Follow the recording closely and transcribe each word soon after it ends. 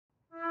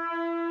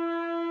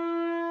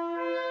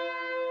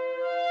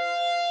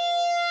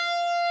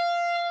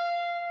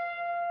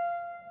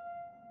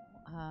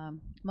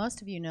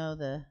Most of you know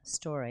the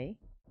story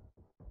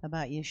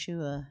about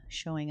Yeshua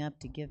showing up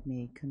to give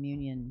me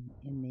communion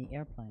in the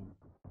airplane.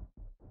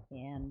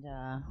 And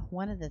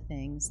one of the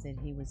things that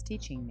he was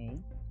teaching me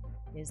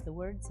is the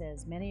word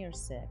says, many are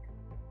sick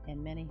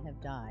and many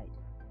have died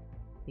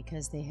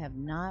because they have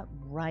not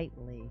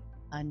rightly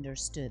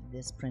understood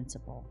this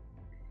principle.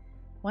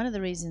 One of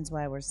the reasons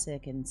why we're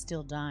sick and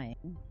still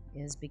dying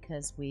is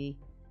because we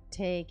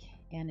take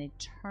an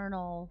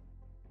eternal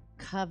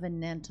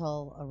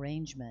covenantal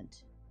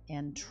arrangement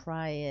and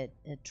try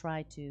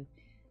to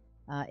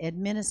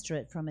administer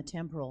it from a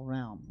temporal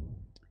realm.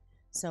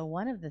 So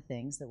one of the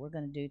things that we're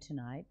going to do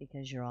tonight,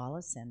 because you're all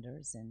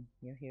ascenders and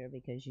you're here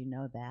because you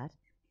know that,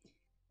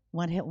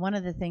 one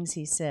of the things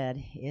he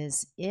said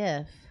is,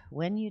 if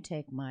when you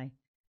take my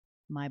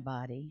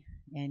body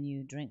and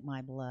you drink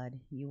my blood,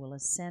 you will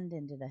ascend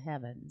into the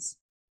heavens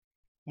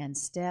and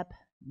step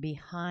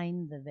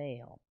behind the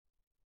veil,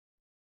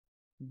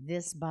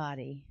 this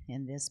body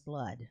and this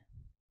blood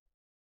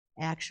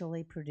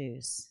actually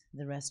produce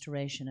the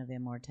restoration of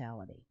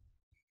immortality,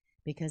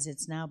 because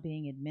it's now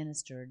being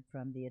administered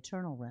from the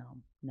eternal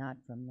realm, not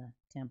from the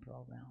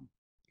temporal realm.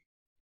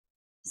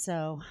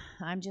 So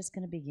I'm just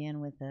going to begin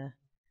with a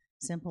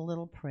simple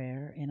little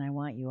prayer, and I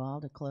want you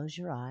all to close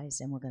your eyes,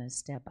 and we're going to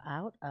step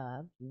out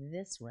of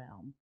this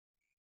realm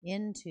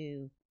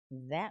into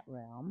that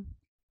realm,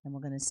 and we're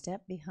going to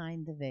step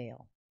behind the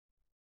veil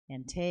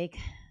and take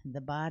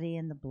the body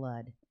and the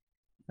blood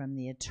from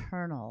the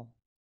eternal,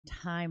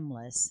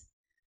 timeless,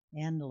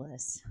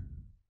 endless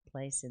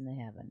place in the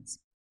heavens.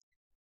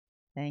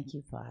 Thank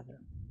you, Father.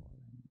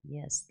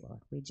 Yes, Lord.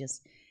 We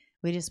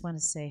just want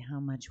to say how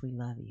much we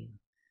love you.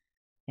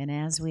 And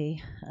as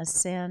we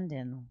ascend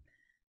and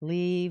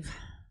leave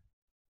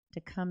to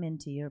come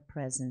into your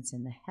presence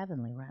in the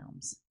heavenly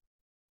realms,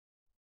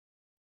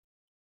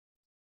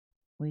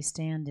 we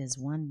stand as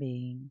one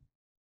being,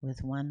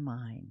 with one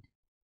mind,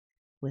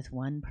 with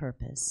one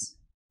purpose,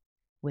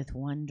 with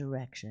one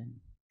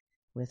direction,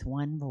 with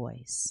one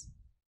voice,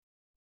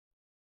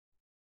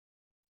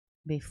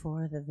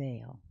 before the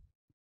veil,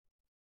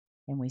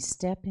 and we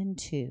step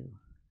into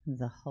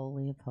the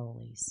Holy of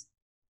Holies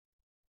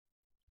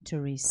to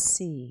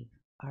receive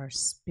our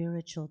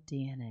spiritual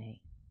DNA.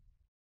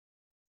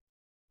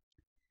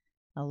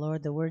 Oh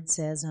Lord, the word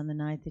says on the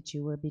night that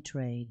you were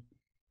betrayed,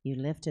 you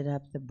lifted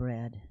up the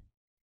bread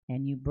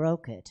and you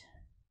broke it,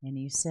 and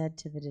you said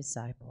to the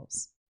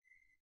disciples,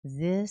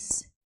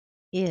 "This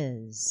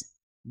is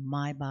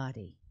my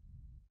body."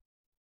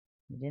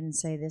 You didn't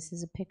say this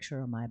is a picture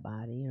of my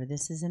body, or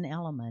this is an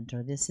element,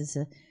 or this is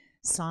a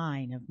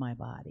sign of my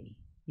body.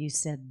 You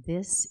said,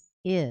 this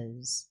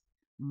is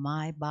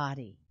my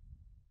body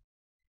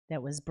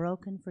that was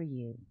broken for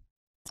you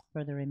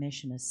for the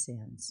remission of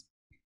sins.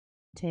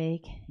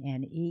 Take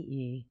and eat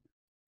ye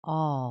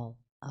all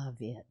of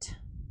it.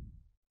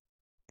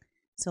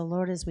 So,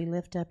 Lord, as we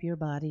lift up your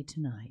body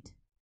tonight,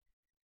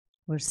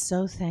 we're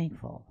so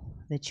thankful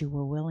that you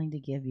were willing to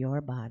give your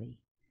body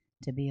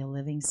to be a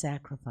living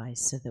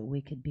sacrifice so that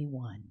we could be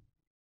one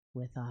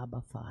with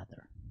Abba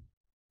Father.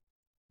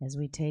 As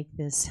we take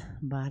this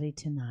body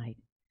tonight,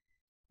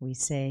 we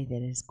say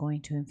that it's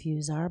going to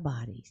infuse our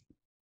bodies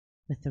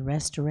with the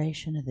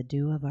restoration of the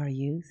dew of our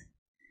youth,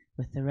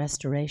 with the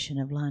restoration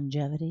of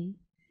longevity,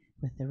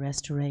 with the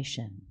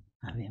restoration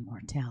of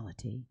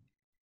immortality.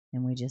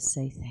 And we just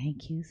say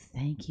thank you,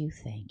 thank you,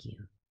 thank you,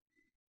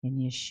 in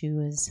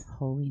Yeshua's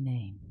holy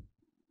name.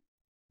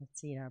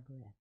 Let's eat our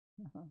bread.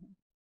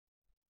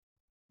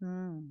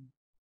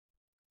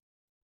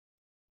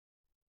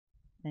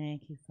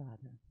 Thank you,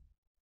 Father.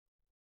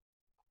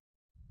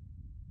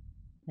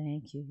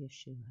 Thank you,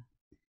 Yeshua.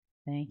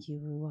 Thank you,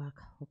 Ruach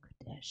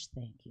HaKodesh.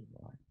 Thank you,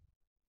 Lord.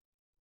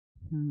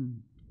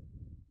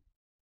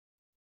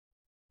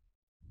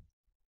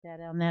 That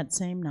on that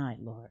same night,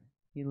 Lord,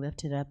 you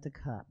lifted up the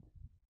cup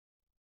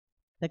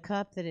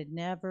that had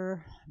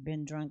never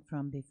been drunk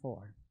from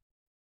before,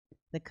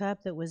 the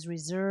cup that was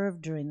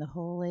reserved during the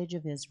whole age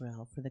of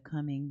Israel for the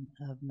coming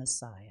of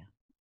Messiah.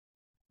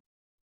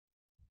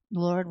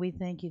 Lord, we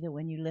thank you that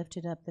when you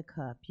lifted up the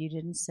cup, you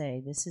didn't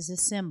say, this is a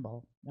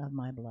symbol of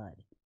my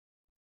blood.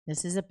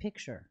 This is a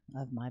picture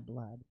of my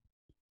blood.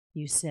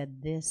 You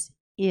said, this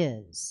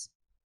is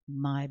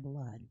my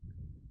blood.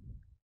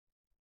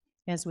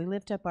 As we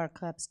lift up our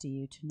cups to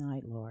you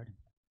tonight, Lord,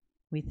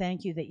 we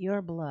thank you that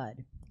your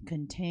blood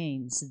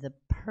contains the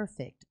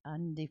perfect,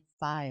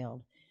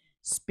 undefiled,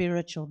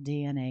 spiritual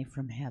DNA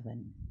from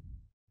heaven.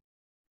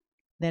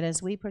 That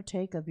as we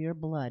partake of your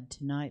blood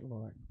tonight,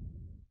 Lord,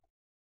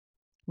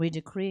 we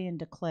decree and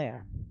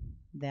declare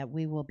that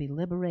we will be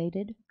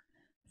liberated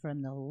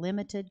from the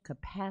limited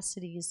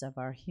capacities of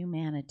our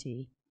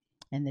humanity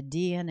and the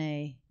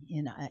DNA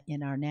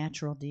in our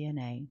natural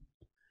DNA,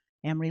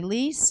 and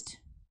released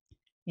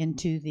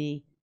into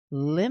the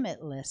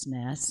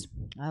limitlessness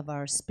of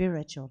our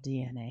spiritual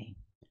DNA,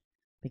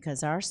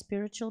 because our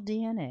spiritual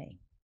DNA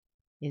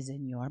is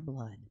in your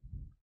blood.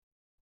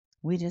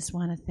 We just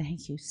want to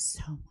thank you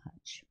so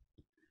much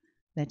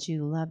that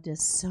you loved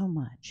us so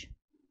much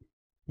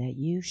that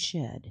you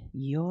shed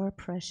your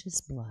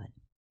precious blood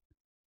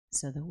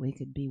so that we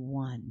could be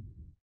one.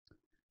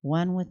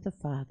 One with the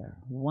Father,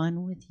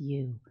 one with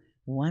you,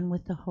 one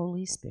with the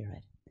Holy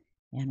Spirit,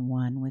 and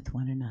one with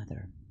one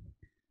another.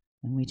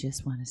 And we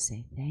just want to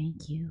say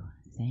thank you,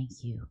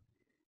 thank you,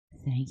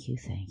 thank you,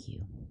 thank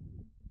you.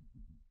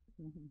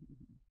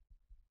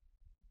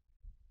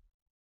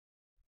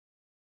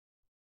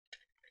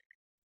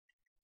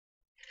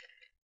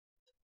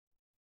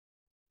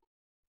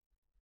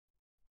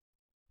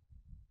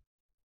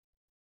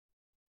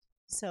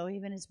 So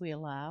even as we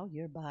allow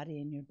your body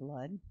and your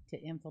blood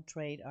to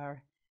infiltrate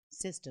our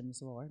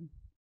systems, Lord,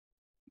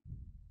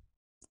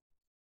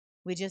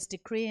 we just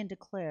decree and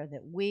declare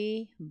that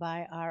we,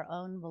 by our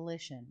own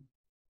volition,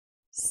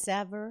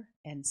 sever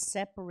and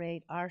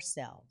separate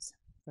ourselves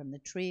from the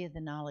tree of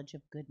the knowledge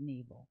of good and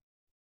evil.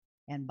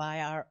 And by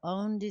our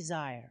own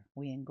desire,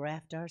 we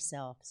engraft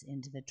ourselves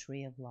into the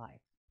tree of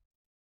life.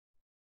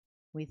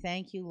 We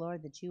thank you,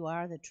 Lord, that you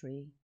are the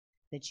tree,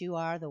 that you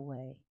are the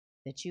way,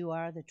 that you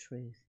are the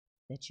truth,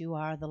 that you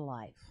are the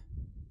life.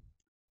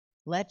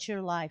 Let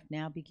your life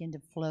now begin to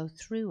flow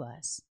through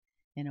us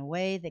in a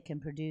way that can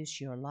produce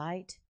your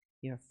light,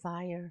 your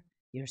fire,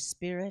 your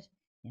spirit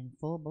in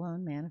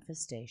full-blown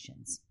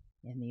manifestations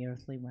in the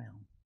earthly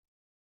realm.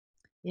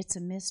 It's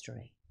a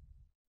mystery.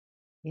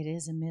 It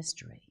is a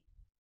mystery.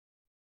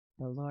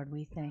 But Lord,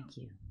 we thank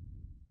you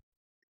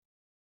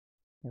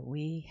that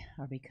we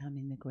are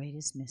becoming the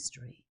greatest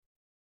mystery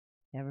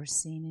ever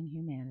seen in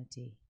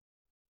humanity,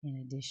 in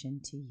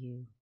addition to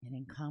you and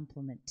in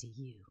complement to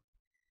you,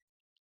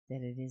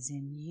 that it is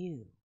in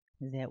you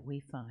that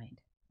we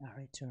find our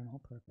eternal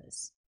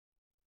purpose.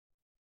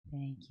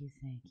 Thank you,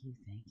 thank you,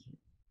 thank you.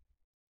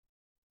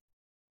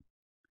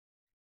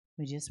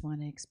 We just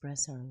want to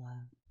express our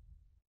love.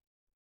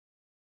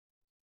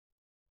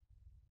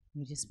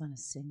 We just want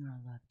to sing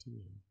our love to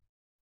you.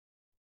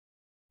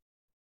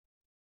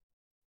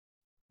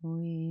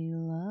 We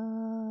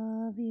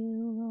love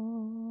you,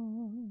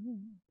 Lord,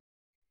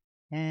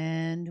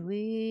 and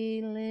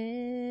we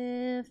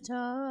lift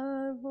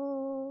our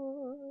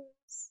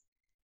voice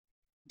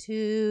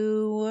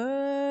to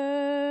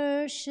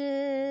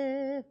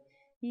worship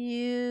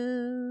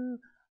you,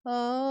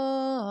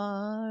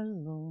 our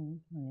Lord.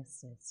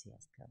 Yes,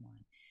 come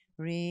on.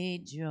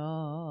 Rejoice,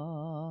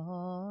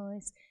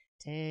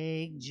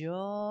 take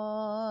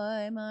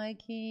joy, my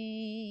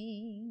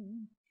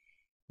King,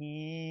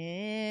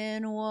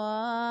 in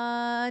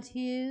what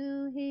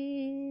you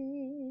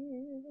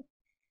hear.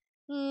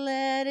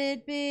 Let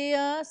it be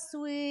a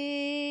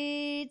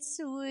sweet,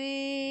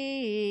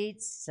 sweet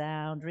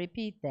sound.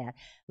 Repeat that.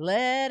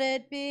 Let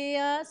it be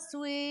a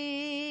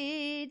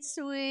sweet,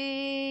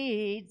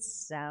 sweet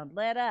sound.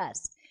 Let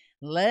us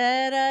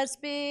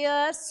be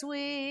a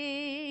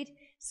sweet,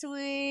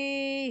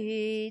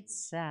 sweet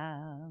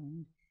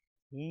sound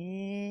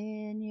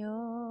in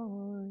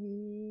your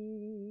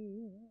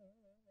ear.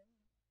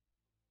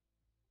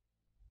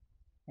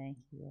 Thank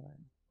you,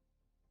 Lord.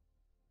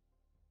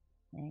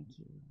 Thank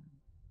you, Lord.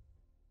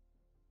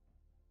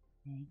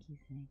 Thank you,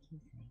 thank you,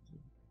 thank you.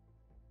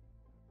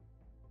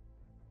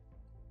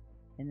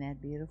 In that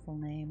beautiful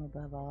name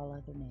above all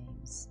other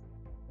names,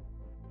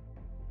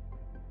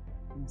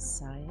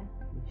 Messiah,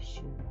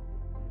 Yeshua,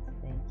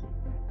 thank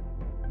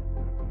you.